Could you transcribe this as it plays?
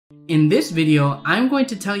In this video, I'm going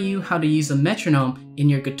to tell you how to use a metronome in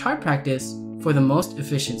your guitar practice for the most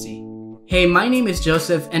efficiency. Hey, my name is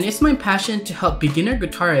Joseph, and it's my passion to help beginner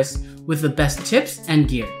guitarists with the best tips and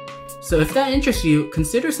gear. So if that interests you,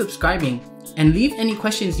 consider subscribing and leave any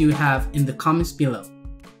questions you have in the comments below.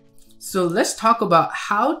 So let's talk about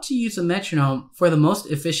how to use a metronome for the most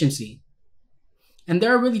efficiency. And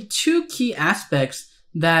there are really two key aspects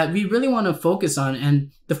that we really want to focus on,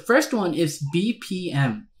 and the first one is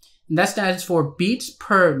BPM. And that stands for beats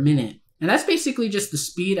per minute. And that's basically just the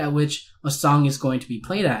speed at which a song is going to be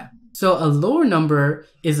played at. So a lower number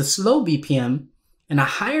is a slow BPM and a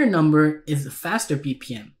higher number is a faster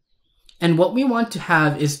BPM. And what we want to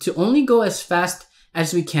have is to only go as fast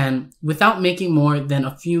as we can without making more than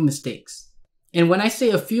a few mistakes. And when I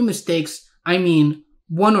say a few mistakes, I mean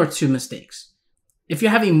 1 or 2 mistakes. If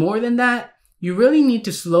you're having more than that, you really need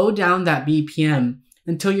to slow down that BPM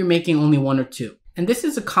until you're making only 1 or 2. And this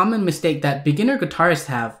is a common mistake that beginner guitarists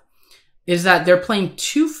have, is that they're playing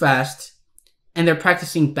too fast and they're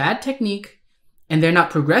practicing bad technique and they're not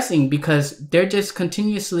progressing because they're just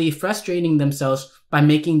continuously frustrating themselves by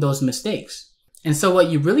making those mistakes. And so what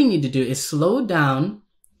you really need to do is slow down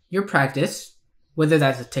your practice, whether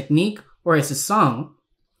that's a technique or it's a song,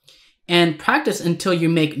 and practice until you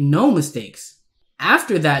make no mistakes.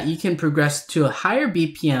 After that, you can progress to a higher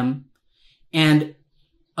BPM, and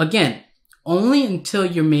again, only until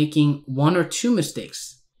you're making 1 or 2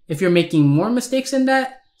 mistakes. If you're making more mistakes than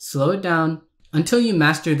that, slow it down until you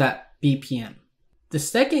master that BPM. The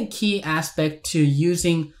second key aspect to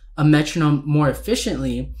using a metronome more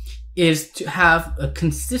efficiently is to have a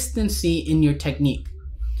consistency in your technique.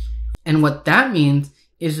 And what that means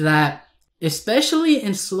is that, especially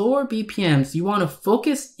in slower BPMs, you want to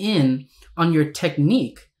focus in on your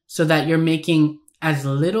technique so that you're making as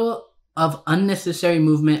little of unnecessary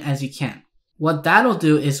movement as you can. What that'll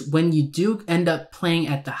do is when you do end up playing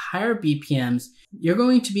at the higher BPMs, you're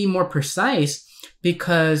going to be more precise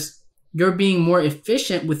because you're being more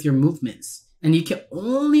efficient with your movements. And you can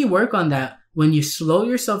only work on that when you slow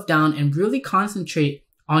yourself down and really concentrate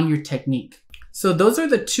on your technique. So those are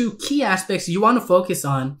the two key aspects you want to focus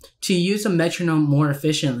on to use a metronome more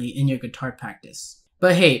efficiently in your guitar practice.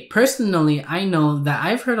 But hey, personally, I know that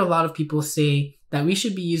I've heard a lot of people say that we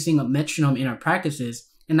should be using a metronome in our practices,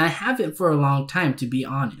 and I haven't for a long time, to be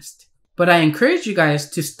honest. But I encourage you guys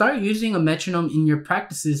to start using a metronome in your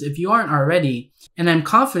practices if you aren't already, and I'm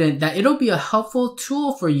confident that it'll be a helpful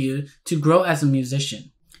tool for you to grow as a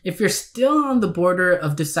musician. If you're still on the border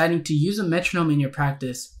of deciding to use a metronome in your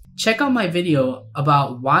practice, check out my video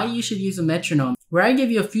about why you should use a metronome, where I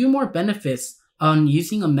give you a few more benefits on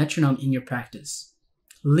using a metronome in your practice.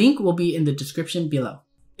 Link will be in the description below.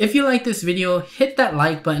 If you like this video, hit that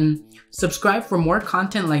like button, subscribe for more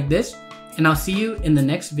content like this, and I'll see you in the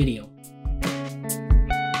next video.